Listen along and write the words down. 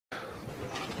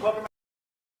Welcome,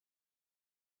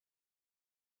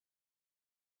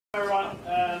 everyone.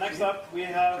 Next up, we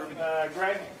have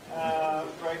Greg.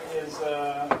 Greg is,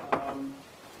 I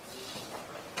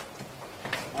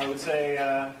would say,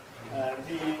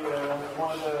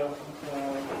 one of the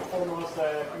foremost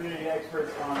community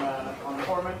experts on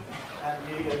Foreman, and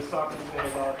he is talking today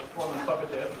about the Foreman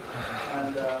Puppet Diff.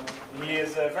 And he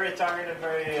is very tired and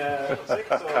very sick,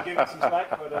 so I'll give him some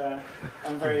slack, but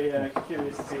I'm very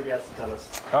curious to see what he has to tell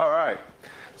us. All right.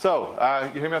 So,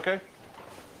 you hear me okay?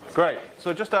 Great.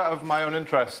 So just out of my own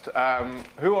interest,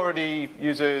 who already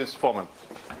uses Foreman?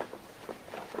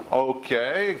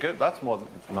 Okay, good. That's more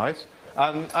nice.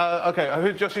 And okay,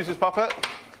 who just uses Puppet?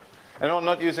 Anyone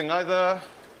not using either?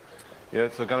 Yeah,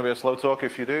 it's going to be a slow talk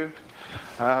if you do.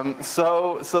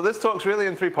 So this talk's really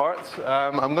in 3 parts.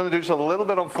 I'm going to do just a little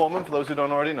bit on Foreman for those who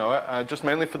don't already know it, just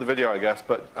mainly for the video, I guess,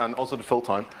 and also to fill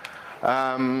time.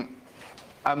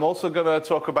 I'm also going to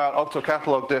talk about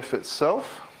octocatalog diff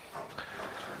itself.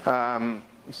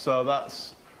 So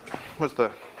that's, is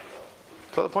that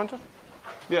the pointer?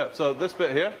 Yeah, so this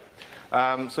bit here.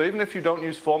 So even if you don't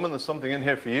use Foreman, there's something in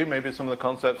here for you. Maybe some of the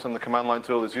concepts in the command line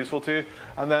tool is useful to you.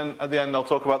 And then at the end, I'll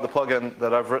talk about the plugin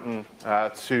that I've written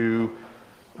to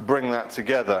bring that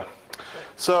together.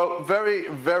 So very,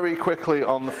 very quickly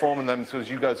on the Foreman then, because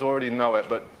you guys already know it.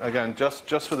 But again,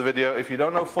 just for the video, if you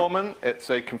don't know Foreman, it's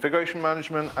a configuration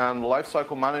management and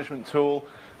lifecycle management tool.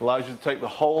 Allows you to take the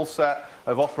whole set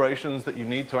of operations that you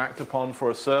need to act upon for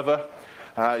a server.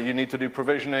 You need to do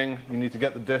provisioning, you need to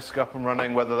get the disk up and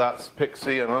running, whether that's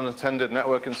Pixie and unattended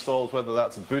network installs, whether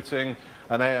that's booting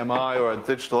an AMI or a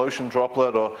DigitalOcean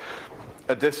droplet or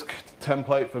a disk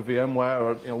template for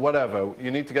VMware or whatever. You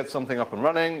need to get something up and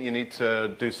running, you need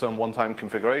to do some one-time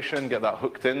configuration, get that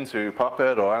hooked into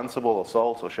Puppet or Ansible or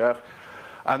Salt or Chef.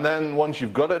 And then once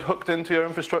you've got it hooked into your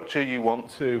infrastructure, you want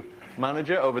to manage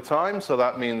it over time, so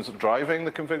that means driving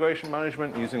the configuration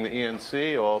management using the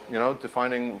ENC or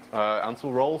defining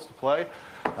Ansible roles to play.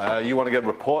 You want to get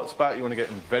reports back, you want to get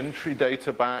inventory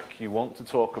data back, you want to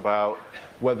talk about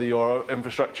whether your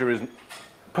infrastructure is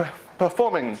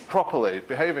performing properly,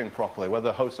 behaving properly,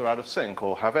 whether hosts are out of sync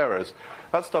or have errors.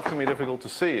 That stuff can be difficult to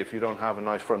see if you don't have a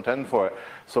nice front end for it.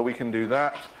 So we can do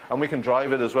that, and we can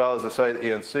drive it as well. As I say, the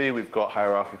ENC, we've got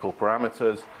hierarchical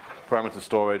parameters, parameter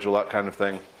storage, all that kind of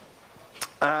thing.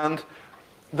 And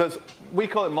we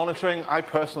call it monitoring. I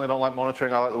personally don't like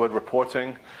monitoring. I like the word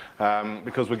reporting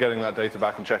because we're getting that data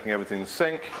back and checking everything's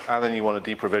sync. And then you want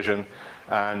to deprovision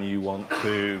and you want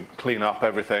to clean up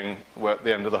everything at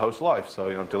the end of the host life.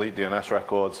 So delete DNS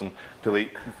records and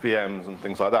delete VMs and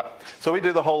things like that. So we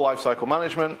do the whole lifecycle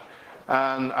management.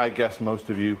 And I guess most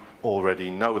of you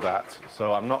already know that.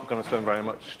 So I'm not going to spend very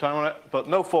much time on it. But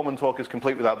no Foreman talk is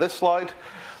complete without this slide,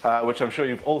 which I'm sure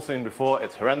you've all seen before.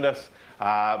 It's horrendous.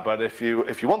 But if you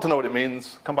want to know what it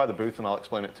means, come by the booth and I'll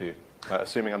explain it to you,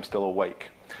 assuming I'm still awake.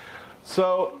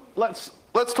 So let's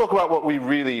talk about what we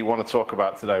really want to talk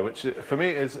about today, which for me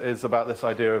is about this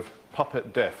idea of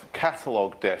Puppet Diff,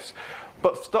 Catalog Diffs.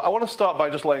 But I want to start by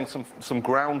just laying some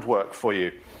groundwork for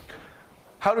you.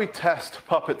 How do we test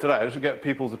Puppet today? I should get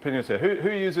people's opinions here.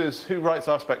 Who writes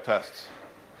RSpec tests?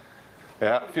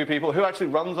 Yeah, a few people. Who actually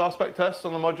runs RSpec tests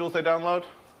on the modules they download?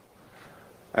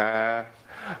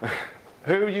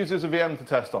 Who uses a VM to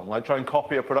test on? Like try and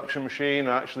copy a production machine and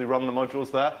actually run the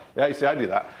modules there? Yeah, you see, I do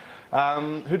that.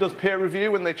 Who does peer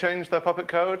review when they change their Puppet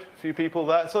code? A few people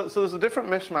there. So there's a different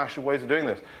mishmash of ways of doing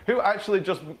this. Who actually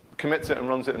just commits it and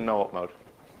runs it in no-op mode?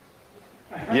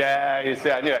 Yeah, you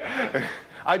see, I knew it.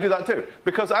 I do that too.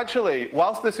 Because actually,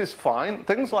 whilst this is fine,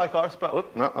 things like RSpec, oh,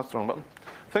 no, that's the wrong button.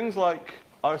 Things like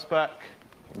RSpec,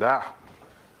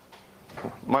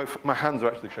 my hands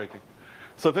are actually shaking.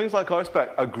 So things like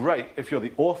RSpec are great if you're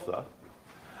the author,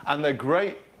 and they're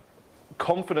great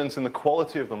confidence in the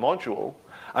quality of the module.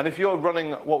 And if you're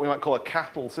running what we might call a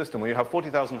cattle system, where you have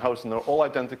 40,000 hosts and they're all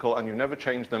identical and you never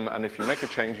change them, and if you make a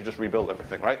change, you just rebuild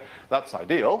everything, right? That's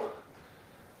ideal.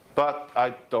 But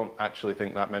I don't actually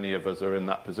think that many of us are in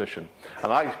that position.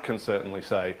 And I can certainly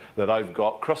say that I've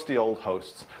got crusty old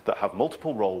hosts that have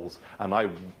multiple roles, and I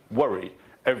worry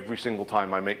every single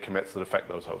time I make commits that affect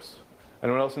those hosts.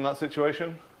 Anyone else in that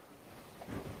situation?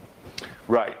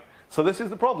 Right. So this is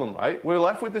the problem, right? We're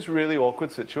left with this really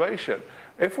awkward situation.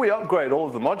 If we upgrade all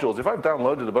of the modules, if I've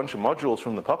downloaded a bunch of modules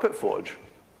from the Puppet Forge,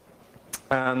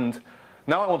 and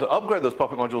now I want to upgrade those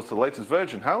Puppet modules to the latest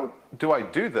version, how do I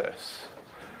do this?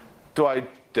 Do I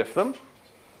diff them?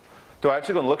 Do I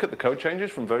actually go and look at the code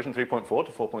changes from version 3.4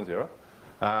 to 4.0?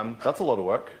 That's a lot of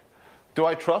work. Do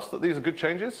I trust that these are good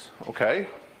changes? Okay.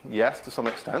 Yes, to some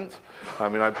extent. I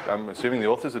mean, I'm assuming the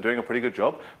authors are doing a pretty good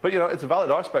job. But it's a valid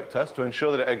RSpec test to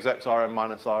ensure that it execs rm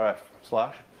minus rf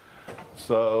 /.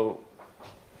 So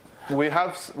we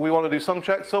want to do some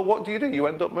checks. So what do? You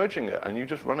end up merging it, and you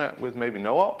just run it with maybe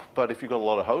no op. But if you've got a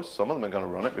lot of hosts, some of them are going to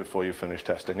run it before you finish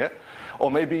testing it.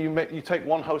 Or maybe you take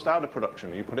one host out of production,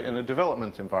 and you put it in a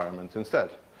development environment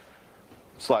instead.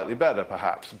 Slightly better,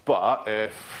 perhaps. But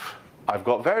if I've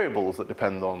got variables that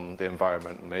depend on the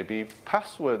environment, maybe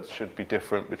passwords should be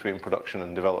different between production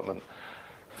and development.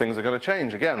 Things are going to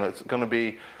change. Again, it's going to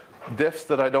be diffs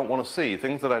that I don't want to see,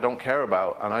 things that I don't care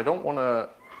about, and I don't want to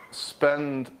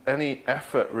spend any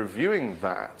effort reviewing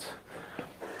that.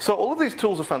 So all of these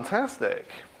tools are fantastic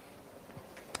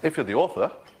if you're the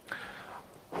author.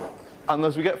 And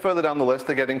as we get further down the list,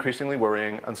 they get increasingly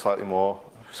worrying and slightly more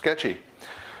sketchy.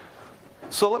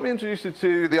 So let me introduce you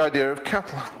to the idea of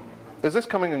catalog. Is this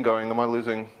coming and going? Am I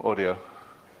losing audio?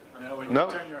 No, when you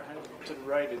turn your head to the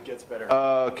right, it gets better.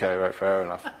 Okay, right, fair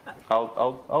enough.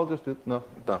 I'll just do, no,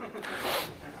 done.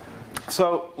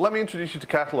 So let me introduce you to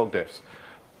Catalog Diffs.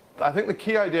 I think the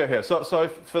key idea here, so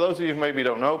for those of you who maybe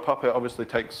don't know, Puppet obviously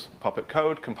takes Puppet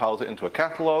code, compiles it into a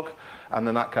catalog, and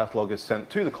then that catalog is sent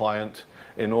to the client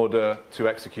in order to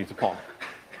execute upon.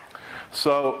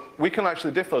 So we can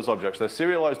actually diff those objects. They're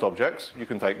serialized objects. You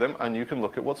can take them, and you can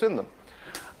look at what's in them.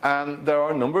 And there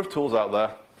are a number of tools out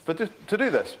there to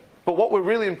do this. But what we're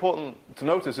really important to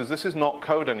notice is this is not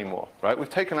code anymore, right? We've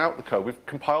taken out the code. We've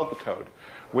compiled the code.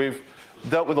 We've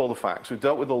dealt with all the facts. We've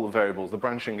dealt with all the variables, the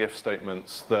branching if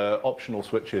statements, the optional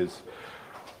switches.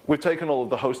 We've taken all of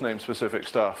the hostname specific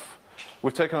stuff.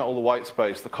 We've taken out all the white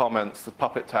space, the comments, the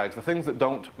Puppet tags, the things that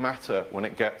don't matter when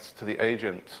it gets to the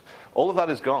agent. All of that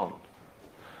is gone.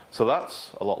 So that's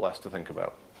a lot less to think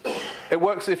about. It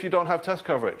works if you don't have test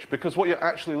coverage, because what you're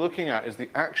actually looking at is the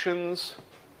actions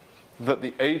that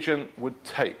the agent would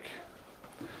take.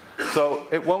 So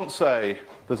it won't say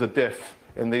there's a diff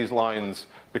in these lines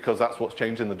because that's what's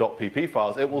changed in the .pp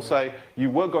files. It will say you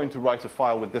were going to write a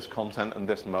file with this content and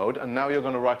this mode, and now you're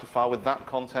going to write a file with that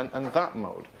content and that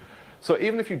mode. So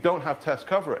even if you don't have test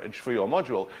coverage for your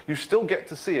module, you still get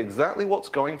to see exactly what's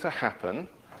going to happen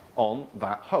on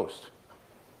that host.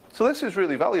 So this is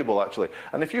really valuable, actually.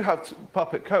 And if you have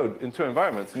Puppet code in two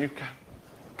environments and you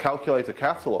calculate a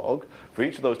catalog for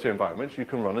each of those two environments, you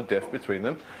can run a diff between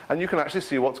them, and you can actually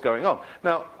see what's going on.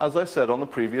 Now, as I said on the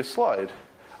previous slide,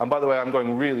 and by the way, I'm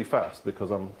going really fast because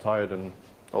I'm tired and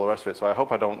all the rest of it, so I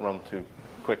hope I don't run too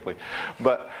quickly.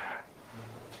 But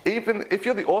even if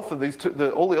you're the author,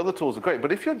 all the other tools are great.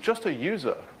 But if you're just a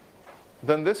user,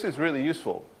 then this is really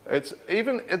useful. It's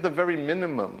even at the very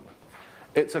minimum,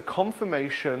 it's a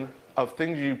confirmation of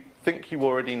things you think you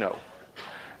already know.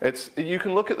 You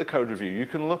can look at the code review, you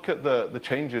can look at the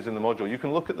changes in the module, you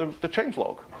can look at the change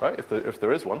log, right, if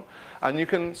there is one, and you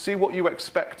can see what you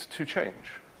expect to change.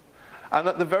 And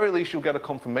at the very least, you'll get a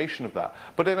confirmation of that.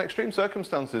 But in extreme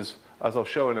circumstances, as I'll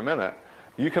show in a minute,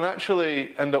 you can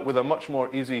actually end up with a much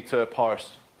more easy to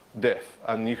parse diff,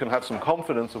 and you can have some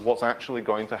confidence of what's actually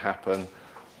going to happen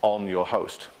on your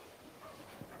host.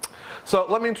 So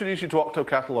let me introduce you to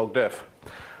octocatalog diff.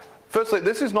 Firstly,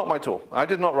 this is not my tool. I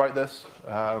did not write this.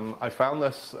 I found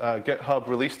this, GitHub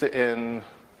released it in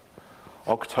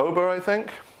October, I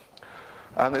think.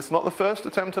 And it's not the first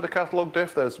attempt at a catalog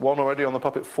diff. There's one already on the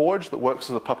Puppet Forge that works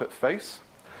as a Puppet face.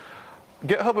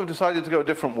 GitHub have decided to go a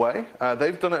different way.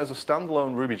 They've done it as a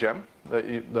standalone Ruby gem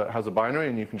that has a binary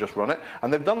and you can just run it.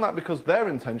 And they've done that because their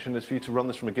intention is for you to run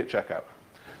this from a Git checkout.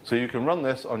 So you can run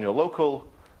this on your local.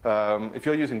 If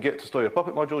you're using Git to store your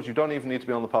Puppet modules, you don't even need to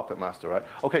be on the Puppet master, right?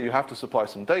 Okay, you have to supply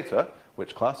some data,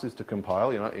 which classes to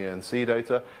compile, ENC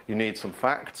data. You need some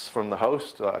facts from the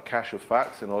host, a cache of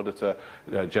facts in order to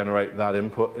generate that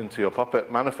input into your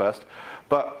Puppet manifest.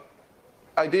 But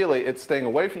ideally, it's staying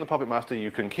away from the Puppet master. You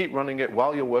can keep running it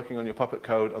while you're working on your Puppet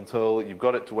code until you've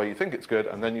got it to where you think it's good,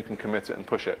 and then you can commit it and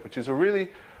push it, which is a really,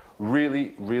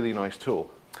 really, really nice tool.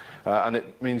 And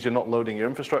it means you're not loading your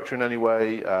infrastructure in any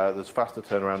way. There's faster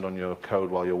turnaround on your code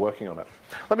while you're working on it.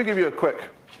 Let me give you a quick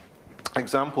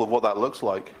example of what that looks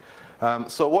like.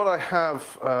 So what I have,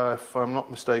 if I'm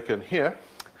not mistaken here,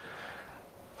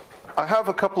 I have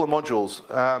a couple of modules.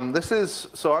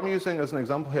 So I'm using as an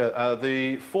example here,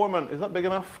 the Foreman, is that big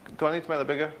enough? Do I need to make that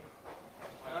bigger?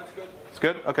 That's good. It's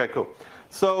good? Okay, cool.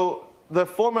 So the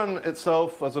Foreman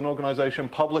itself as an organization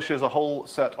publishes a whole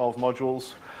set of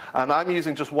modules. And I'm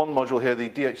using just one module here, the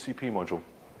DHCP module.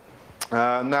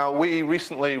 Now, we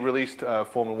recently released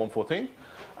Foreman 1.14,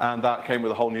 and that came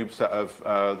with a whole new set of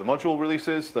the module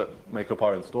releases that make up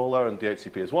our installer, and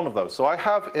DHCP is one of those. So I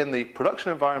have in the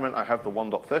production environment, I have the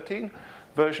 1.13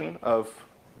 version of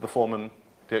the Foreman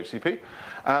DHCP.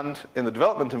 And in the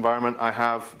development environment, I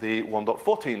have the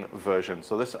 1.14 version.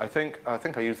 So this, I think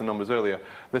I used the numbers earlier.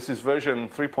 This is version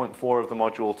 3.4 of the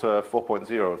module to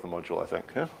 4.0 of the module, I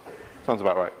think. Yeah? Sounds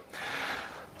about right.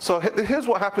 So here's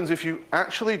what happens if you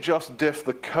actually just diff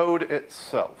the code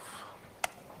itself.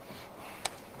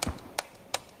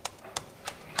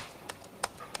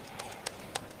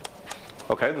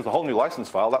 Okay, there's a whole new license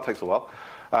file. That takes a while.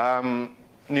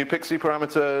 New PXE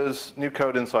parameters, new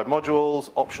code inside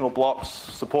modules, optional blocks,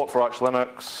 support for Arch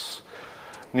Linux,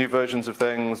 new versions of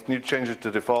things, new changes to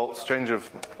defaults, change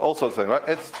of all sorts of things,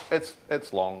 right?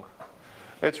 It's long.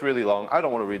 It's really long. I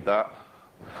don't want to read that.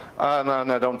 And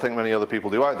I don't think many other people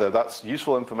do either. That's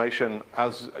useful information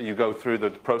as you go through the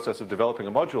process of developing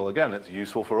a module. Again, it's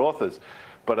useful for authors.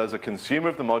 But as a consumer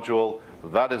of the module,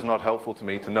 that is not helpful to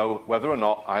me to know whether or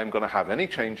not I am going to have any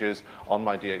changes on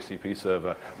my DHCP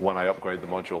server when I upgrade the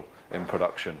module in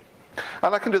production.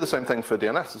 And I can do the same thing for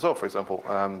DNS as well, for example,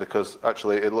 because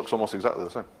actually it looks almost exactly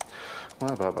the same.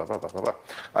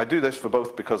 I do this for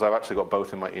both because I've actually got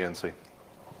both in my ENC.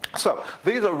 So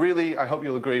these are really, I hope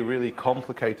you'll agree, really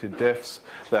complicated diffs.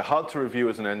 They're hard to review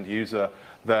as an end user.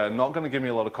 They're not going to give me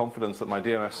a lot of confidence that my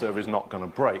DNS server is not going to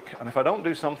break. And if I don't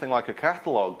do something like a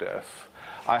catalog diff,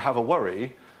 I have a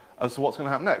worry as to what's going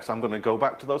to happen next. I'm going to go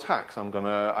back to those hacks. I'm going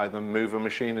to either move a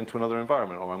machine into another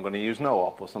environment, or I'm going to use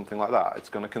no-op or something like that. It's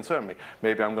going to concern me.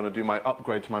 Maybe I'm going to do my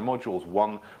upgrade to my modules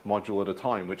one module at a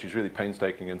time, which is really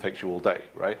painstaking and takes you all day,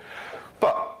 right?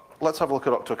 But let's have a look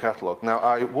at octocatalog. Now,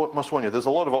 I must warn you, there's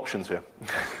a lot of options here.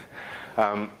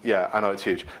 Yeah, I know it's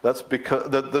huge. That's because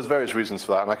there's various reasons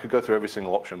for that, and I could go through every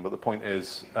single option, but the point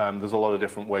is there's a lot of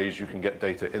different ways you can get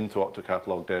data into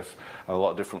octocatalog diff, and a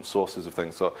lot of different sources of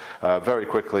things. So very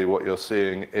quickly, what you're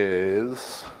seeing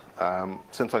is,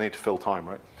 since I need to fill time,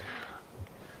 right?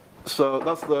 So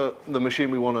that's the machine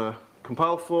we want to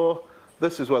compile for.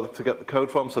 This is where to get the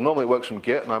code from. So normally it works from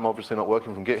Git, and I'm obviously not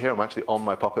working from Git here. I'm actually on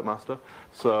my Puppet Master.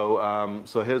 So,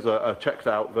 so here's a checked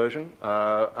out version.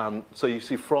 And so you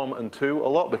see from and to a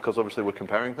lot, because obviously we're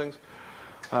comparing things.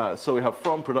 So we have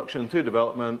from production to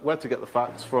development, where to get the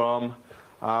facts from,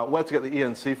 where to get the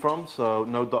ENC from. So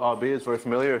node.rb is very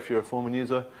familiar if you're a Foreman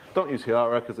user. Don't use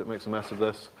Hiara because it makes a mess of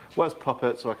this. Where's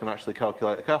Puppet so I can actually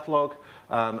calculate a catalog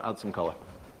and add some color.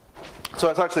 So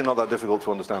it's actually not that difficult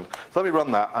to understand. So let me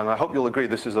run that, and I hope you'll agree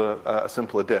this is a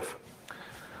simpler diff.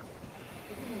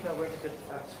 What do you mean by where to get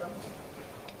the facts from?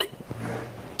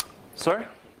 Sorry?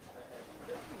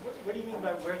 What do you mean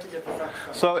by where to get the facts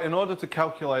from? So in order to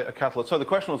calculate a catalog, so the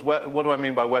question was, what do I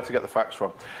mean by where to get the facts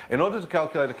from? In order to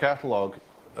calculate a catalog,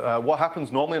 what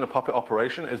happens normally in a Puppet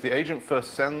operation is the agent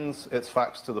first sends its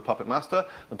facts to the Puppet master.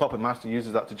 The Puppet master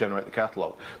uses that to generate the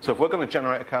catalog. So if we're going to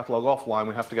generate a catalog offline,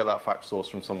 we have to get that fact source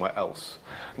from somewhere else.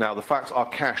 Now, the facts are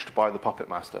cached by the Puppet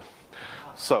master.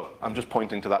 So I'm just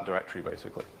pointing to that directory,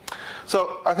 basically.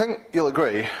 So I think you'll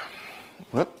agree.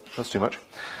 Whoop, that's too much.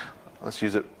 Let's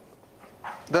use it.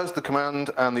 There's the command,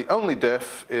 and the only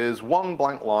diff is one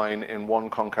blank line in one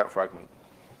concat fragment.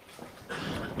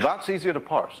 That's easier to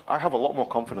parse. I have a lot more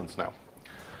confidence now.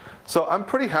 So I'm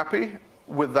pretty happy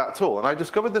with that tool. And I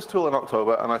discovered this tool in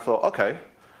October, and I thought, okay,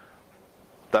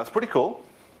 that's pretty cool.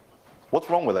 What's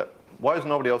wrong with it? Why is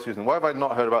nobody else using it? Why have I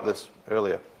not heard about this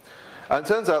earlier? And it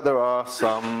turns out there are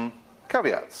some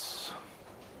caveats.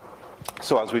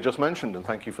 So as we just mentioned, and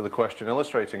thank you for the question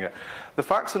illustrating it, the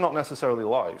facts are not necessarily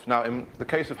live. Now, in the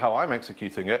case of how I'm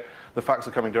executing it, the facts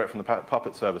are coming direct from the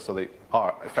Puppet server, so they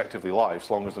are effectively live, as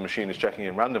long as the machine is checking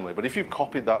in randomly. But if you've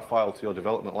copied that file to your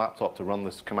development laptop to run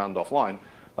this command offline,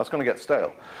 that's going to get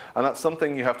stale. And that's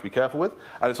something you have to be careful with.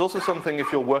 And it's also something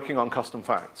if you're working on custom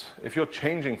facts. If you're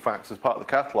changing facts as part of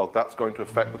the catalog, that's going to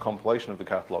affect the compilation of the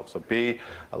catalog. So be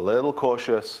a little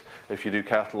cautious if you do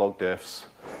catalog diffs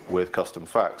with custom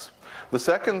facts. The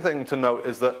second thing to note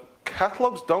is that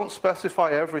catalogs don't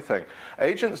specify everything.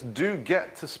 Agents do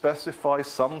get to specify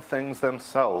some things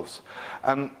themselves.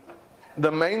 And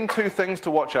the main two things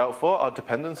to watch out for are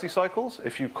dependency cycles.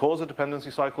 If you cause a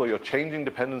dependency cycle or you're changing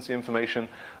dependency information,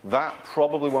 that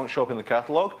probably won't show up in the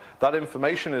catalog. That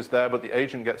information is there, but the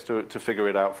agent gets to figure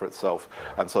it out for itself.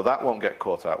 And so that won't get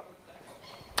caught out.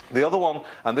 The other one,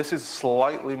 and this is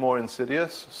slightly more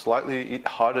insidious, slightly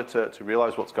harder to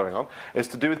realize what's going on, is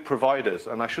to do with providers.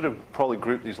 And I should have probably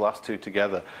grouped these last two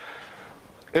together.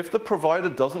 If the provider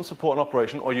doesn't support an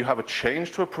operation, or you have a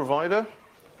change to a provider,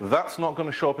 that's not going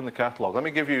to show up in the catalog. Let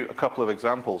me give you a couple of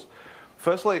examples.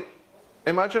 Firstly,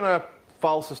 imagine a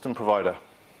file system provider.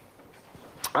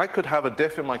 I could have a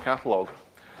diff in my catalog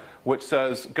which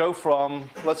says go from,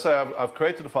 let's say I've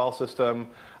created a file system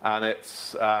and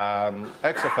it's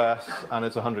XFS and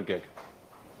it's 100 gig.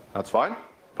 That's fine.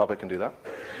 Puppet can do that.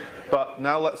 But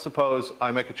now let's suppose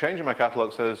I make a change in my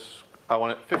catalog that says I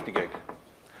want it 50 gig.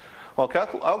 Well,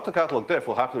 octocatalog diff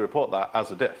will happily report that as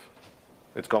a diff.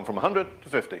 It's gone from 100 to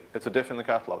 50. It's a diff in the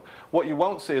catalog. What you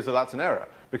won't see is that that's an error,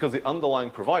 because the underlying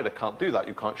provider can't do that.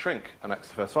 You can't shrink an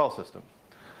XFS file system.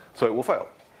 So it will fail.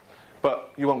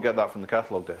 But you won't get that from the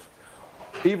catalog diff.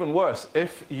 Even worse,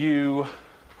 if you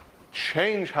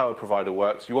change how a provider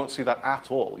works, you won't see that at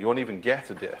all. You won't even get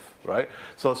a diff, right?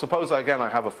 So suppose, again, I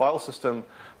have a file system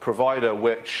provider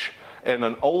which, in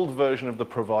an old version of the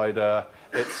provider,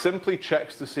 it simply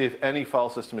checks to see if any file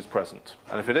system is present.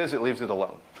 And if it is, it leaves it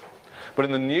alone. But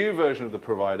in the new version of the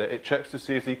provider, it checks to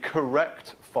see if the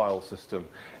correct file system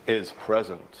is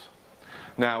present.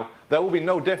 Now, there will be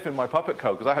no diff in my Puppet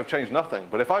code because I have changed nothing.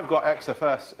 But if I've got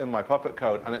XFS in my Puppet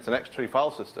code and it's an X3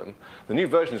 file system, the new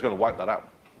version is going to wipe that out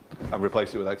and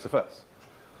replace it with XFS.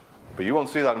 But you won't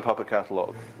see that in Puppet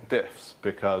Catalog diffs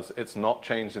because it's not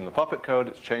changed in the Puppet code,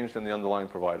 it's changed in the underlying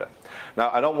provider. Now,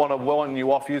 I don't want to warn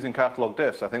you off using Catalog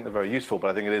diffs. I think they're very useful, but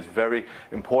I think it is very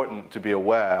important to be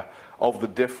aware of the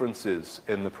differences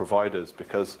in the providers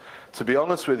because, to be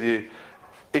honest with you,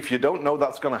 if you don't know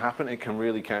that's going to happen, it can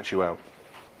really catch you out.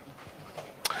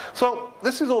 So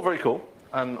this is all very cool,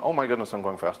 and oh my goodness, I'm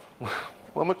going fast.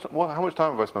 How much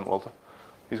time have I spent, Walter?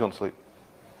 He's gone to sleep.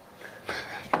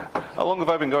 How long have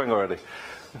I been going already?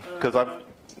 Because I've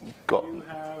got... You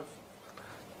have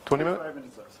 20 minutes? 5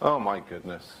 minutes left. Oh my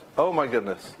goodness. Oh my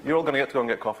goodness. You're all going to get to go and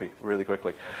get coffee really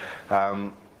quickly.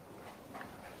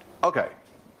 Okay.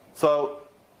 So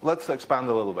let's expand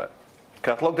a little bit.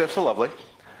 Catalog diffs are lovely,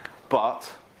 but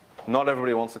not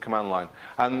everybody wants the command line.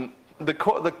 And the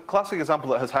classic example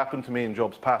that has happened to me in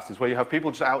jobs past is where you have people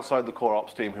just outside the core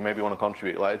ops team who maybe want to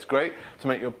contribute. Like, it's great to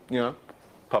make your,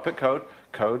 Puppet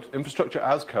code, infrastructure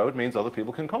as code means other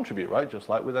people can contribute, right? Just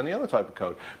like with any other type of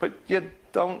code. But you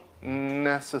don't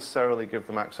necessarily give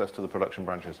them access to the production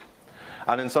branches.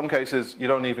 And in some cases, you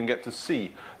don't even get to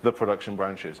see the production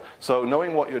branches. So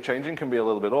knowing what you're changing can be a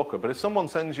little bit awkward. But if someone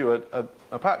sends you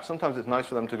a patch, sometimes it's nice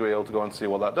for them to be able to go and see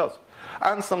what that does.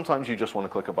 And sometimes you just want to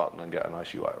click a button and get a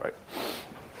nice UI, right?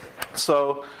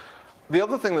 So the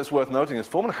other thing that's worth noting is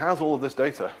Foreman has all of this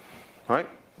data, right?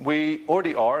 We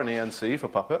already are an ENC for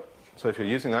Puppet. So if you're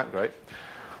using that, great.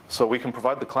 So we can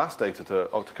provide the class data to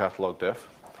octocatalog diff.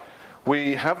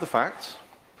 We have the facts.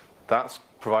 That's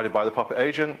provided by the Puppet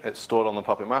agent. It's stored on the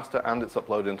Puppet master, and it's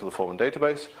uploaded into the Foreman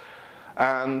database.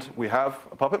 And we have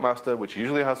a Puppet master, which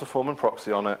usually has a Foreman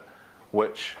proxy on it,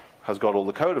 which has got all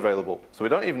the code available. So we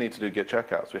don't even need to do git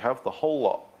checkouts. We have the whole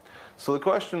lot. So the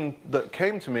question that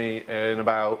came to me in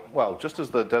about, well, just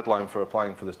as the deadline for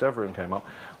applying for this dev room came up,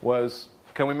 was,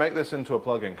 can we make this into a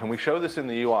plugin? Can we show this in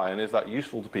the UI, and is that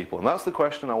useful to people? And that's the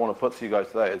question I want to put to you guys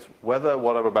today, is whether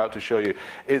what I'm about to show you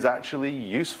is actually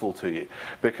useful to you.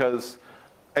 Because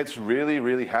it's really,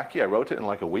 really hacky. I wrote it in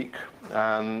like a week.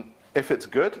 And if it's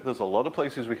good, there's a lot of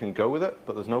places we can go with it,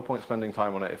 but there's no point spending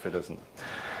time on it if it isn't.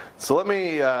 So let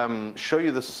me show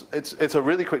you this. It's a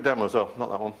really quick demo, so not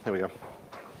that one. Here we go.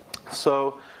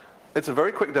 So it's a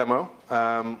very quick demo,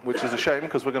 which is a shame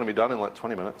because we're going to be done in like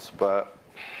 20 minutes, but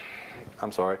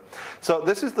I'm sorry. So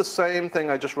this is the same thing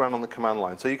I just ran on the command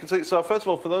line. So you can see, so first of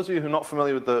all, for those of you who are not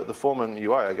familiar with the Foreman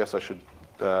UI, I guess I should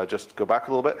just go back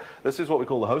a little bit. This is what we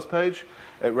call the host page.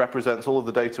 It represents all of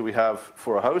the data we have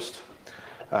for a host.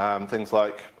 Things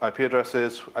like IP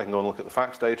addresses. I can go and look at the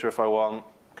fax data if I want,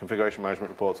 configuration management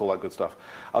reports, all that good stuff.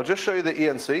 I'll just show you the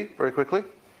ENC very quickly.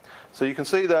 So you can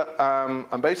see that,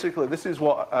 and basically this is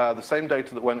what the same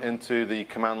data that went into the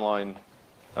command line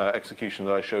execution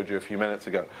that I showed you a few minutes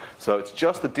ago. So it's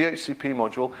just the DHCP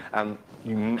module, and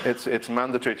it's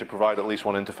mandatory to provide at least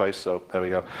one interface, so there we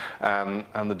go, and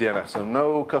the DNS. So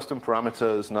no custom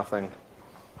parameters, nothing,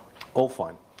 all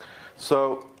fine.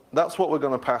 So that's what we're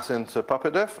going to pass into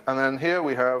Puppet diff, and then here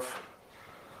we have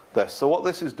this. So what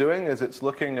this is doing is it's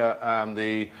looking at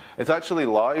it's actually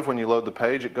live when you load the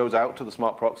page. It goes out to the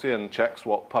smart proxy and checks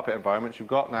what Puppet environments you've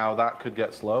got. Now that could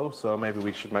get slow, so maybe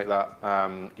we should make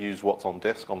that use what's on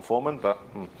disk on Foreman. But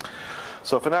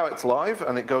so for now it's live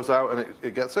and it goes out and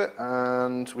it gets it,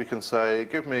 and we can say,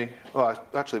 give me, well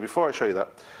actually before I show you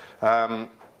that,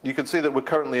 you can see that we're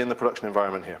currently in the production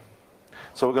environment here.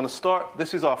 So we're going to start,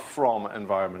 this is our from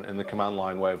environment in the command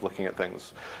line way of looking at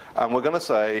things. And we're going to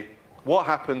say, what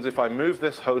happens if I move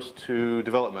this host to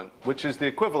development, which is the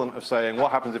equivalent of saying,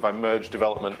 what happens if I merge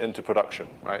development into production,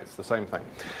 right? It's the same thing.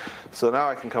 So now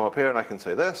I can come up here and I can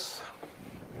say this.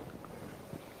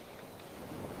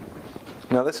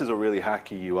 Now this is a really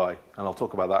hacky UI, and I'll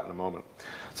talk about that in a moment.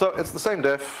 So it's the same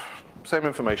diff, same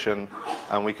information,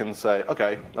 and we can say,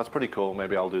 okay, that's pretty cool,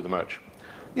 maybe I'll do the merge.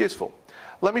 Useful.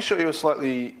 Let me show you a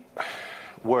slightly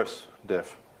worse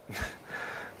diff.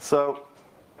 So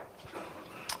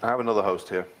I have another host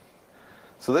here.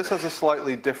 So this has a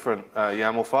slightly different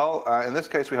YAML file. In this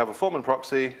case, we have a Foreman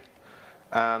proxy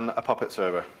and a Puppet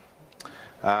server.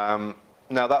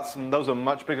 Now those are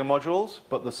much bigger modules,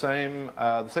 but the same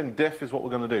diff is what we're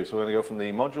going to do. So we're going to go from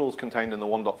the modules contained in the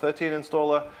 1.13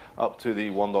 installer up to the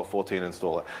 1.14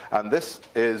 installer. And this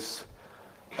is,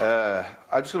 I'm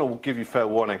just going to give you fair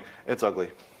warning, it's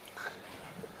ugly.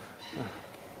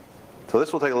 So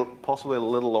this will take possibly a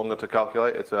little longer to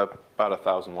calculate. It's about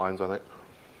 1,000 lines, I think.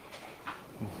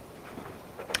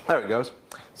 There it goes.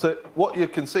 So what you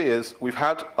can see is we've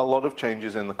had a lot of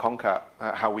changes in the concat,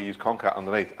 how we use concat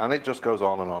underneath, and it just goes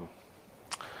on and on.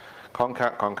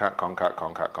 Concat, concat, concat,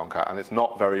 concat, concat, and it's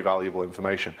not very valuable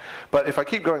information. But if I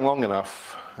keep going long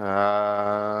enough,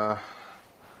 where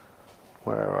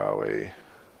are we?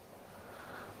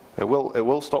 It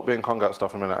will stop being concat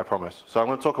stuff in a minute, I promise. So I'm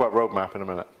going to talk about roadmap in a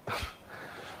minute.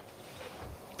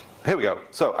 Here we go.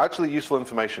 So actually useful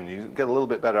information. You get a little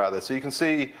bit better at this. So you can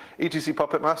see etc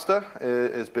Puppet Master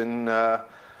has been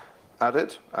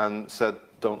added and said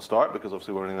don't start because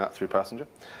obviously we're running that through Passenger.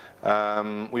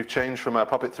 We've changed from a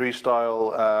Puppet 3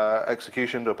 style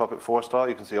execution to a Puppet 4 style.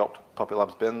 You can see Puppet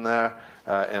Labs bin there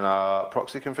in our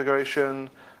proxy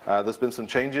configuration. There's been some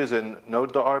changes in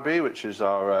node.rb, which is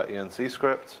our ENC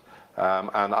script.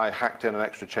 And I hacked in an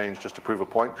extra change just to prove a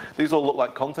point. These all look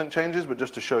like content changes, but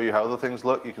just to show you how other things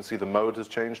look, you can see the mode has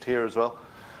changed here as well.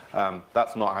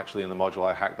 That's not actually in the module.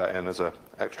 I hacked that in as an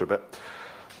extra bit.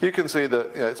 You can see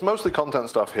that it's mostly content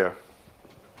stuff here.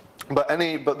 But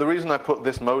the reason I put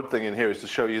this mode thing in here is to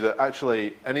show you that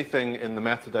actually anything in the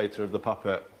metadata of the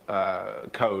Puppet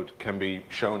code can be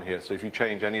shown here. So if you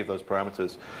change any of those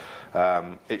parameters,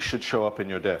 it should show up in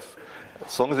your diff.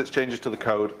 As long as it's changes to the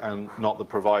code and not the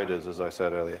providers, as I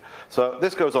said earlier. So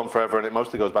this goes on forever, and it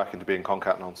mostly goes back into being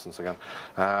concat nonsense again.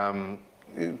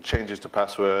 Changes to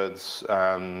passwords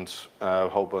and a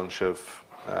whole bunch of,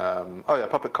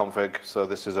 Puppet config. So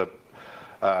this is a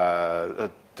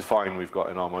define we've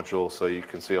got in our module, so you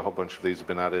can see a whole bunch of these have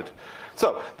been added.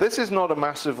 So this is not a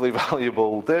massively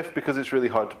valuable diff because it's really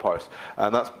hard to parse.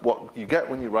 And that's what you get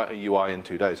when you write a UI in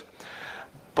 2 days.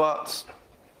 But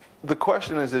the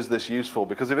question is this useful?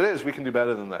 Because if it is, we can do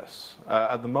better than this.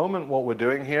 At the moment, what we're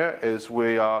doing here is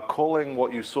we are calling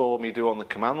what you saw me do on the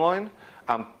command line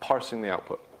and parsing the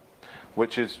output,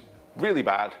 which is really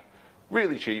bad,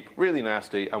 really cheap, really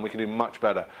nasty, and we can do much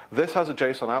better. This has a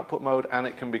JSON output mode, and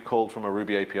it can be called from a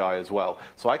Ruby API as well.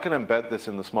 So I can embed this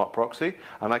in the smart proxy,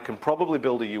 and I can probably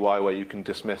build a UI where you can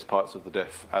dismiss parts of the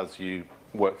diff as you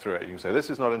work through it. You can say, this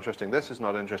is not interesting, this is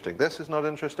not interesting, this is not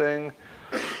interesting.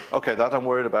 Okay, that I'm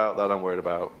worried about, that I'm worried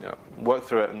about. Work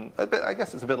through it, and I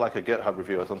guess it's a bit like a GitHub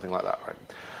review or something like that, right?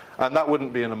 And that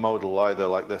wouldn't be in a modal either,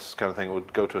 like this kind of thing. It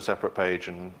would go to a separate page,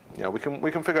 and we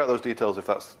can figure out those details if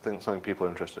that's something people are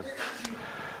interested in.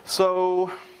 So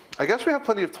I guess we have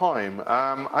plenty of time.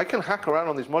 I can hack around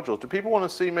on these modules. Do people want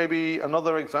to see maybe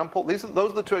another example? Those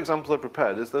are the 2 examples I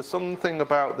prepared. Is there something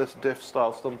about this diff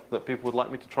style stuff that people would like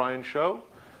me to try and show?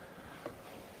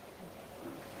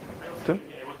 Tim?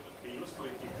 Yeah, it would be useful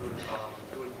if you could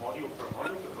do it module per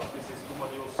module, because this is 2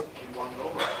 modules in one go,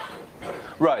 right?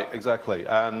 Right, exactly.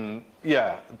 And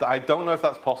yeah, I don't know if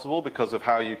that's possible because of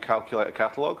how you calculate a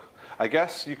catalog. I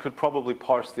guess you could probably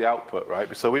parse the output,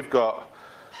 right? So we've got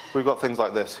things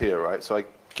like this here, right? So I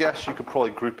guess you could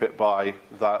probably group it by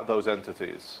those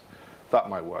entities. That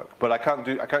might work, but I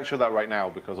can't show that right now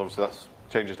because obviously that's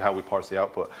changes to how we parse the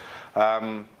output.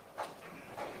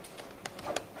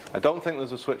 I don't think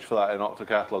there's a switch for that in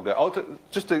octocatalog there.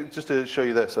 Just to show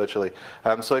you this actually.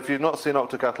 So if you've not seen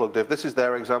octocatalog diff, this is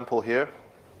their example here.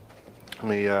 Let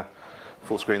me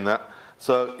full screen that.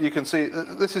 So you can see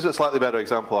this is a slightly better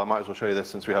example. I might as well show you this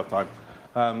since we have time.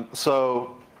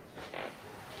 So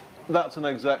that's an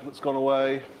exec that's gone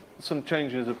away. Some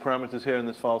changes of parameters here in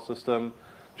this file system.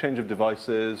 Change of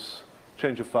devices.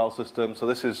 Change of file system. So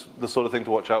this is the sort of thing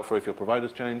to watch out for if your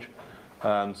providers change,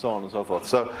 and so on and so forth.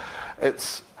 So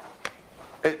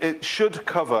it should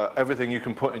cover everything you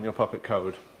can put in your Puppet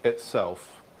code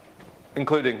itself,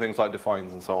 including things like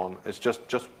defines and so on. It's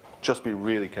just be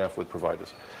really careful with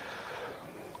providers.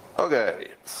 Okay,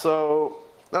 so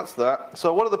that's that.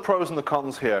 So what are the pros and the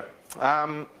cons here?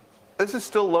 This is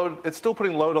still load. It's still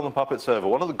putting load on the Puppet server.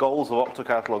 One of the goals of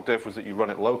octocatalog diff was that you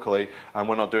run it locally, and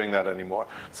we're not doing that anymore.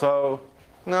 So,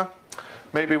 no.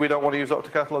 Maybe we don't want to use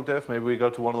octocatalog diff. Maybe we go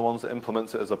to one of the ones that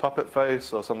implements it as a Puppet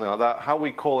face or something like that. How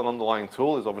we call an underlying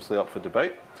tool is obviously up for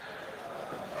debate.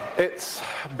 It's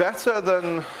better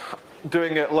than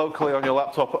doing it locally on your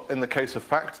laptop in the case of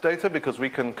fact data, because we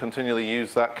can continually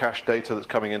use that cached data that's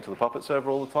coming into the Puppet server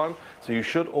all the time. So you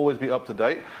should always be up to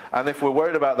date. And if we're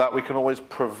worried about that, we can always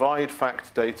provide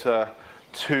fact data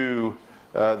to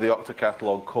the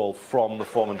octocatalog call from the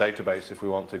Foreman database if we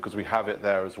want to, because we have it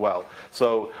there as well.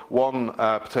 So one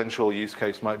potential use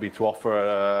case might be to offer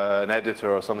an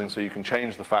editor or something so you can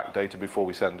change the fact data before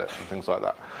we send it and things like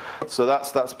that. So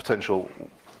that's potential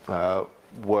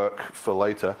work for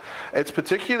later. It's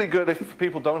particularly good if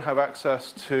people don't have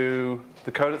access to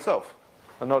the code itself.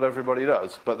 And not everybody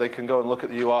does, but they can go and look at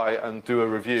the UI and do a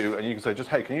review, and you can say, just,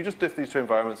 hey, can you just diff these two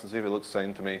environments and see if it looks the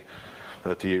same to me?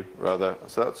 To you, rather.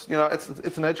 So that's,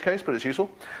 it's an edge case, but it's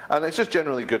useful. And it's just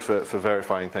generally good for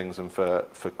verifying things and for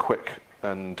quick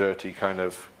and dirty kind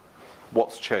of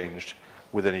what's changed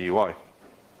within a UI.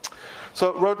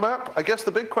 So roadmap, I guess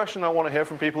the big question I want to hear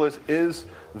from people is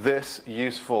this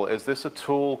useful? Is this a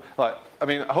tool? Like, I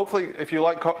mean, hopefully, if you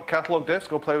like Catalog Diffs,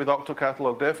 go play with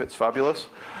octocatalog diff. It's fabulous.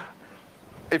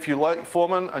 If you like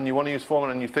Foreman and you want to use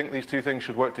Foreman and you think these two things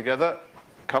should work together,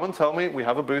 come and tell me. We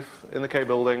have a booth in the K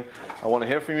building. I want to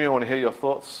hear from you. I want to hear your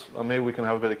thoughts. And maybe we can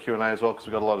have a bit of Q&A as well, because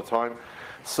we've got a lot of time.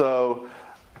 So,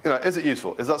 is it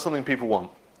useful? Is that something people want?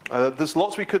 There's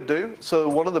lots we could do. So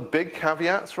one of the big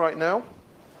caveats right now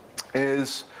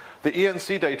is the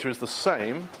ENC data is the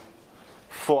same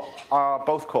for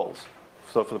both calls.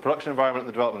 So for the production environment and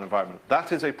the development environment.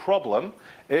 That is a problem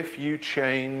if you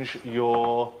change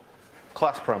your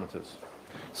class parameters.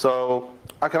 So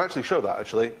I can actually show that,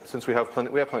 actually, since we have plenty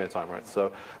of time, right?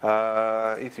 So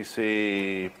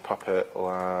etc Puppet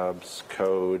labs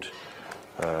code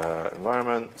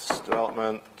environments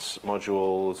development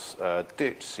modules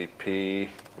DHCP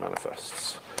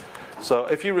manifests. So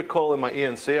if you recall in my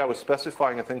ENC, I was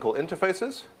specifying a thing called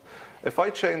interfaces. If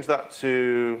I change that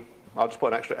to, I'll just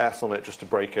put an extra S on it just to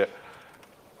break it.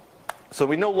 So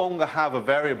we no longer have a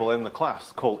variable in the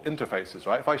class called interfaces,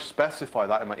 right? If I specify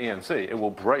that in my ENC, it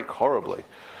will break horribly.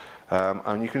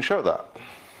 And you can show that.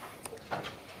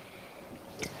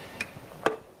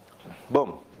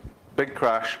 Boom. Big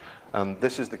crash. And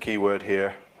this is the keyword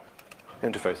here,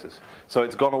 interfaces. So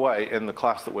it's gone away in the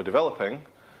class that we're developing.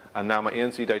 And now my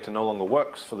ENC data no longer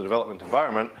works for the development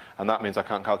environment, and that means I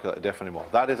can't calculate a diff anymore.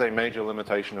 That is a major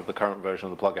limitation of the current version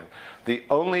of the plugin. The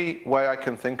only way I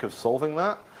can think of solving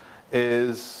that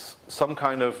is some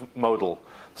kind of modal.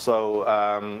 So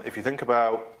if you think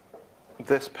about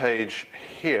this page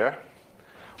here,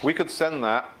 we could send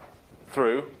that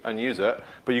through and use it,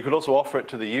 but you could also offer it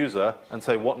to the user and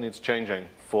say what needs changing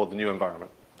for the new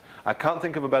environment. I can't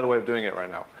think of a better way of doing it right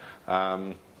now.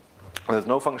 There's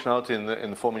no functionality in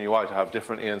the Foreman UI to have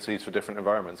different ENCs for different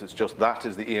environments. It's just that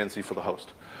is the ENC for the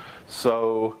host.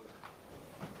 So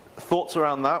thoughts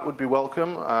around that would be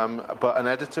welcome, but an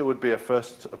editor would be a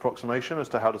first approximation as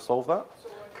to how to solve that. So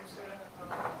like you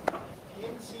said,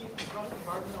 ENC is not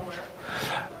environment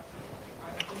aware.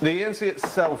 The ENC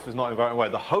itself is not environment aware.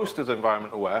 The host is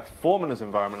environment aware. Foreman is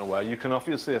environment aware. You can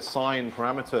obviously assign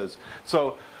parameters.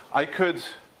 So I could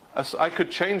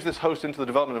change this host into the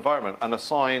development environment and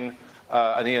assign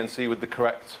an ENC with the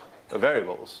correct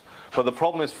variables. But the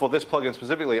problem is for this plugin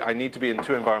specifically, I need to be in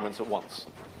two environments at once,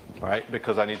 right?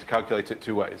 Because I need to calculate it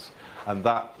two ways. And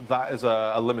that is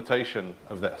a limitation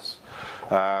of this.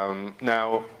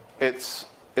 Now, it's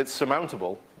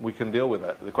surmountable. We can deal with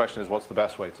it. The question is, what's the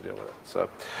best way to deal with it? So,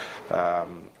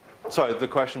 sorry, the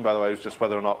question, by the way, was just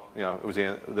whether or not it was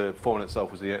the Foreman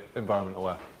itself was the environment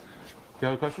aware. Do you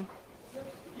have a question?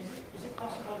 Is it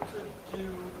possible to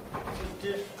do the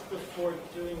diff before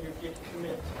doing your git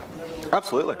commit? In other words,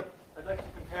 Absolutely. I'd like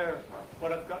to compare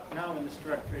what I've got now in this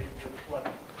directory with what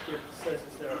it says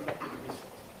is there effectively.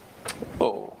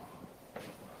 Oh.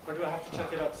 Or do I have to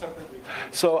check it out separately?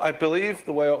 So I believe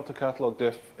the way octocatalog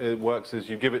diff works is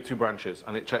you give it two branches,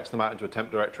 and it checks them out into a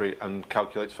temp directory and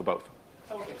calculates for both.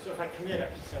 Okay, so if I commit, I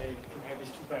can say compare these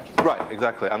two branches. Right,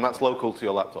 exactly, and that's local to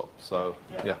your laptop. So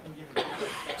yeah.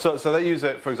 So they use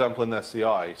it, for example, in their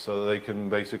CI, so they can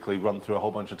basically run through a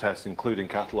whole bunch of tests, including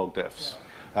catalog diffs.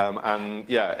 And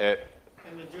yeah,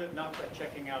 And they do it not by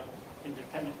checking out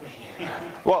independently.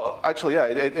 Well, actually, yeah,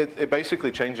 it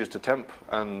basically changes to temp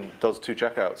and does two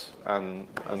checkouts and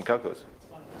calculates.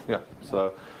 Yeah.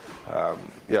 So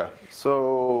yeah.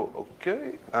 So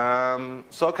okay.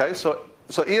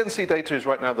 So ENC data is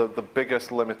right now the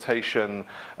biggest limitation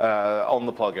on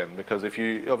the plugin, because if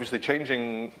you obviously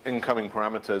changing incoming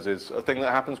parameters is a thing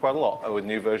that happens quite a lot with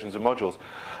new versions of modules,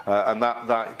 and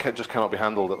that just cannot be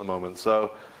handled at the moment.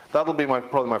 So that'll be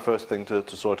probably my first thing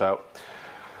to sort out.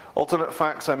 Alternate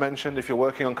facts I mentioned, if you're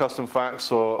working on custom facts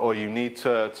or you need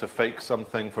to fake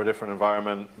something for a different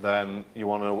environment, then you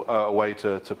want a way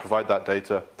to provide that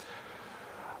data.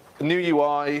 The new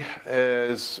UI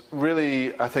is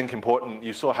really, I think, important.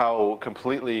 You saw how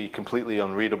completely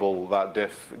unreadable that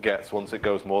diff gets once it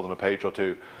goes more than a page or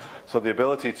two. So the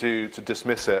ability to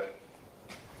dismiss it,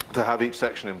 to have each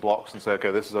section in blocks and say,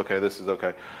 okay, this is okay, this is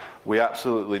okay. We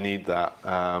absolutely need that.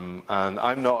 And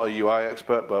I'm not a UI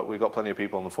expert, but we've got plenty of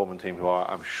people on the Foreman team who are.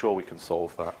 I'm sure we can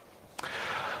solve that.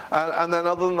 And then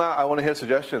other than that, I want to hear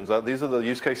suggestions. These are the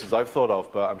use cases I've thought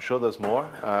of, but I'm sure there's more.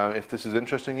 If this is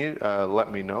interesting you,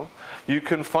 let me know. You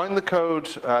can find the code.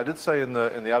 I did say in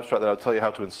the abstract that I'll tell you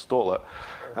how to install it.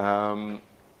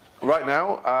 Right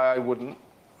now, I wouldn't,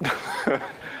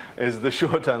 is the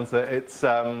short answer. It's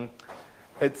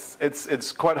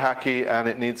quite hacky, and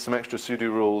it needs some extra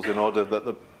sudo rules in order that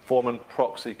the Foreman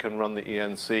proxy can run the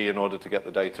ENC in order to get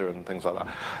the data and things like that.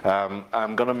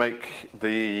 I'm going to make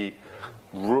the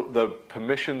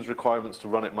permissions requirements to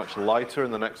run it much lighter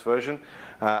in the next version,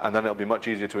 and then it'll be much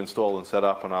easier to install and set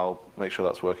up, and I'll make sure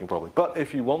that's working properly. But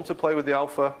if you want to play with the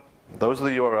alpha, those are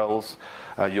the URLs.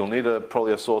 You'll need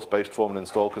probably a source-based Foreman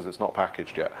install because it's not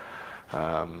packaged yet.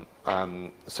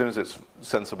 And as soon as it's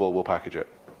sensible, we'll package it.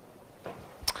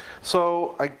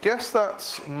 So I guess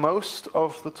that's most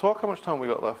of the talk. How much time we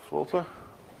got left, Walter?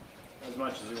 As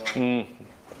much as you want.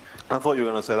 I thought you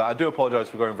were going to say that. I do apologize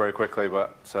for going very quickly,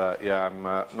 but yeah, I'm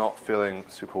not feeling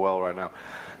super well right now.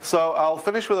 So I'll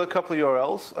finish with a couple of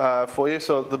URLs for you.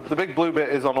 So the big blue bit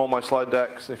is on all my slide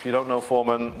decks. If you don't know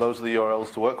Foreman, those are the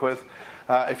URLs to work with.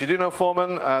 If you do know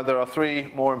Foreman, there are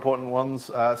 3 more important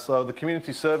ones. So the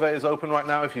community survey is open right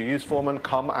now. If you use Foreman,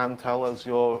 come and tell us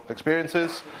your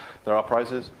experiences. There are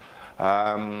prizes.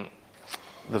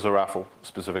 There's a raffle,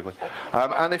 specifically.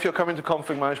 And if you're coming to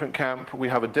Config Management Camp, we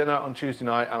have a dinner on Tuesday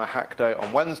night and a hack day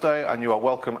on Wednesday, and you are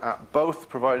welcome at both,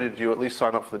 provided you at least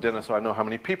sign up for the dinner so I know how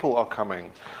many people are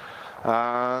coming.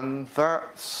 And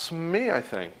that's me, I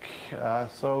think.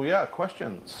 So yeah,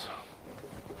 questions?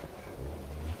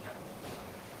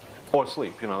 Or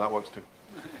sleep, you know, that works too.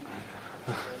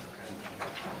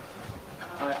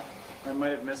 I might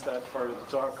have missed that part of the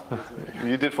talk.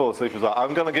 You did fall asleep as well.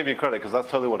 I'm going to give you credit because that's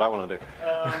totally what I want to do.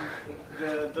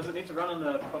 Does it need to run on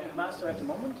the Puppet Master at the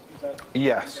moment? Is that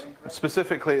Yes.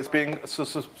 Specifically, it's being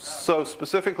so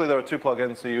specifically there are 2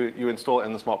 plugins. So you install it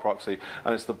in the Smart Proxy,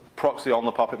 and it's the proxy on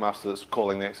the Puppet Master that's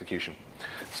calling the execution.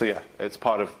 So yeah, it's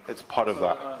part of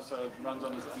that. So it runs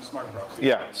on the Smart Proxy.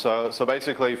 Yeah. So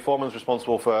basically, Foreman's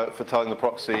responsible for telling the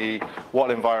proxy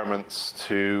what environments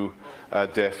to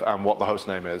diff and what the host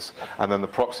name is, and then the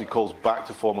proxy calls back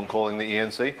to Foreman calling the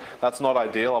ENC. That's not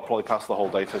ideal. I'll probably pass the whole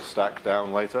data stack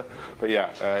down later, but yeah,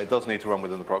 it does need to run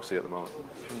within the proxy at the moment.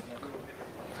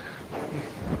 Is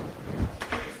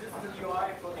this the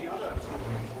UI for the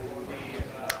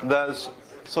other?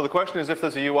 So the question is if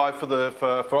there's a UI for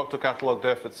octocatalog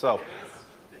diff itself.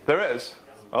 There is.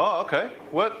 Oh, okay.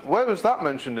 Where was that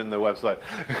mentioned in the website?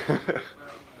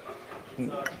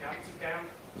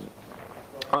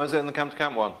 Oh, is it in the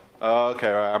camp-to-camp one? Oh, okay,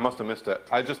 right. I must have missed it.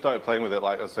 I just started playing with it,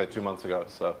 like I say, 2 months ago.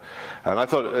 So, and I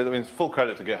thought, I mean, full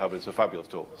credit to GitHub. It's a fabulous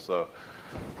tool. So,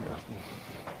 yeah.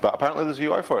 But apparently there's a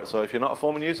UI for it. So if you're not a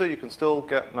Foreman user, you can still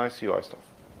get nice UI stuff.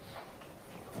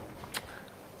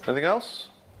 Anything else?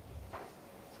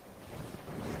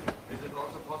 Is it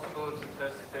also possible to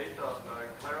test data,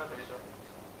 like Hira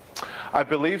data? I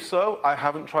believe so. I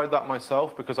haven't tried that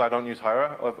myself because I don't use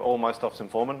Hira. All my stuff's in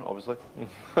Foreman, obviously.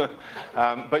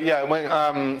 But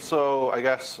yeah, so I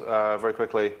guess very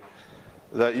quickly,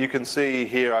 that you can see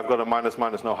here I've got a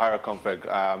 ---- no Hira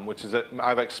config, which is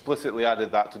I've explicitly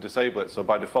added that to disable it. So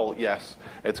by default, yes,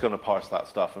 it's going to parse that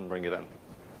stuff and bring it in.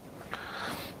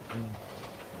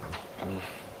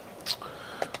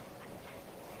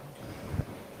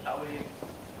 Are we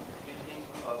building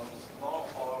small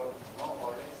or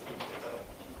less information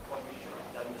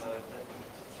than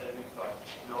saving by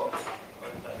logs?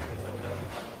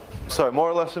 Sorry, more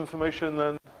or less information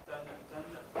than?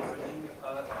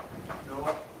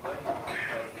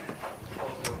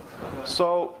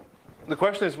 So the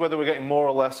question is whether we're getting more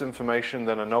or less information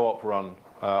than a no-op run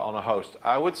on a host.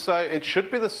 I would say it should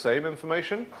be the same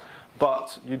information,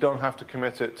 but you don't have to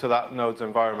commit it to that node's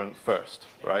environment first,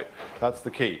 right? That's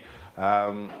the key.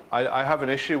 I have an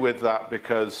issue with that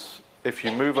because if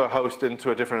you move a host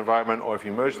into a different environment or if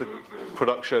you merge the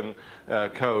production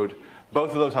code,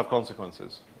 both of those have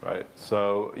consequences, right?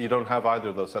 So you don't have either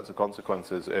of those sets of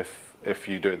consequences if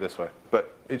you do it this way.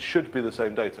 But it should be the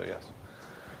same data, yes.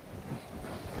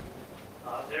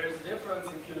 There is a difference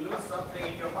if you lose something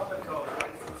in your Puppet code. For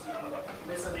instance, you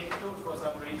miss an include for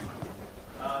some reason.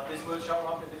 this will show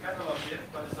up in the catalog diff,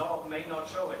 but the sort may not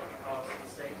show it because the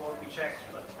state won't be checked,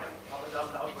 but it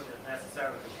doesn't output it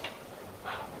necessarily.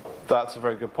 That's a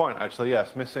very good point, actually.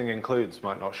 Yes, missing includes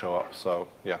might not show up, so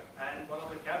yeah. And one of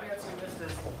the caveats you missed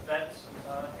is that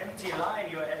empty line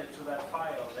you added to that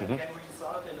file that can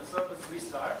result in a service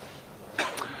restart, which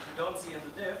you don't see in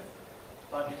the diff,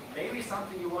 but it may be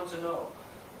something you want to know.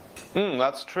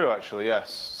 That's true, actually,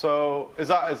 yes. So is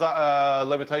that a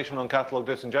limitation on catalog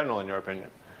diffs in general, in your opinion?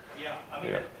 Yeah, I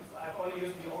mean, I've only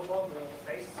used the old one, the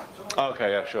face tool. Okay,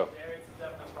 yeah, sure. There it's a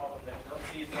definite problem that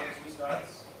you don't see service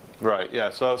restarts. Right, yeah.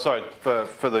 So sorry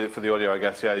for the audio, I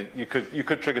guess. Yeah, you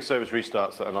could trigger service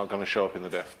restarts that are not going to show up in the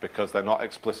diff because they're not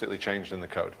explicitly changed in the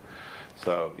code.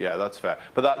 So yeah, that's fair.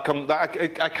 But I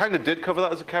kind of did cover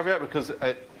that as a caveat because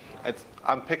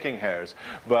I'm picking hairs,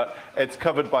 but it's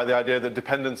covered by the idea that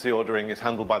dependency ordering is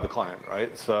handled by the client,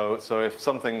 right? So if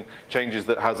something changes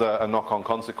that has a knock-on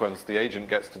consequence, the agent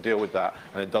gets to deal with that,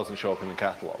 and it doesn't show up in the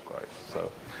catalog, right?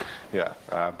 So yeah,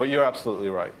 but you're absolutely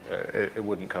right. It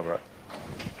wouldn't cover it.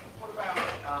 What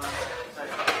about, say,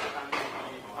 understanding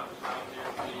the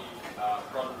functionality of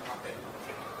the run puppet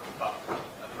button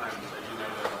at the moment? So you know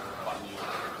the button you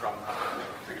run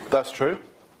puppet. That's true.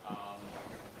 Like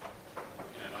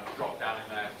drop down in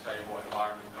there to say what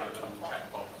environment you're in,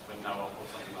 checkbox for no op or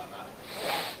something like that.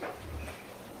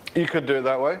 You could do it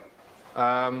that way.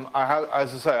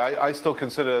 As I say, I still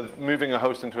consider moving a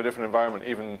host into a different environment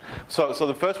even. So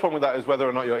the first problem with that is whether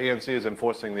or not your ENC is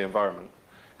enforcing the environment,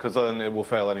 because then it will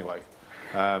fail anyway.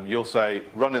 You'll say,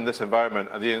 run in this environment,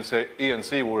 and the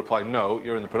ENC will reply, no,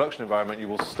 you're in the production environment, you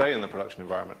will stay in the production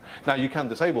environment. Now, you can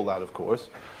disable that, of course,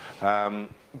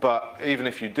 but even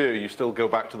if you do, you still go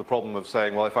back to the problem of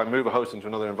saying, well, if I move a host into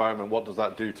another environment, what does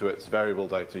that do to its variable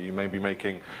data? You may be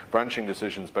making branching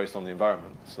decisions based on the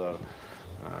environment. So,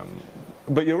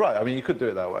 but you're right, I mean, you could do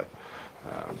it that way.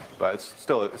 But it's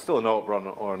still an op run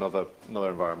or another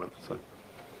environment. So.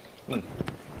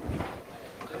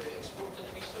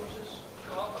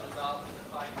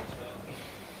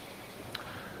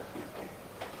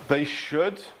 They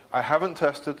should. I haven't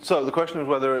tested. So the question is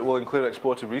whether it will include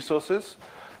exported resources.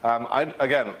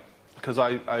 Again, because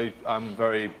I'm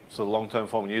very sort of long-term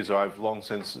Foreman user, I've long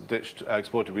since ditched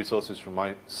exported resources from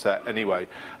my set anyway,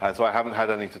 so I haven't had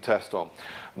any to test on.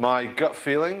 My gut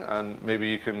feeling, and maybe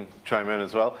you can chime in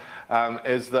as well,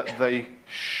 is that they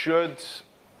should.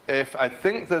 If I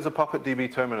think there's a Puppet DB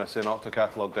terminus in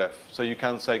octocatalog diff, so you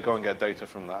can say go and get data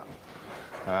from that.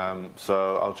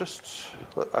 So I'll just,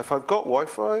 if I've got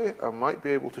Wi-Fi, I might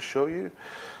be able to show you.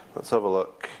 Let's have a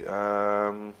look.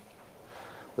 No,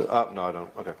 I don't.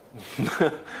 Okay.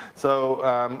 So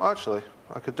actually,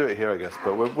 I could do it here, I guess,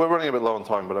 but we're running a bit low on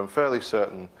time. But I'm fairly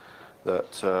certain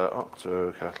that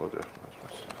octocatalog diff.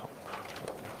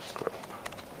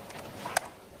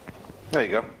 There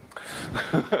you go.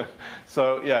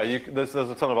 So yeah, there's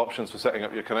a ton of options for setting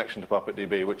up your connection to Puppet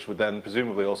DB, which would then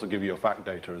presumably also give you your fact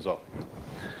data as well.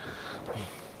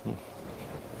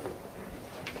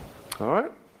 All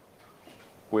right.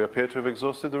 We appear to have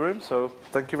exhausted the room, so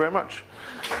thank you very much.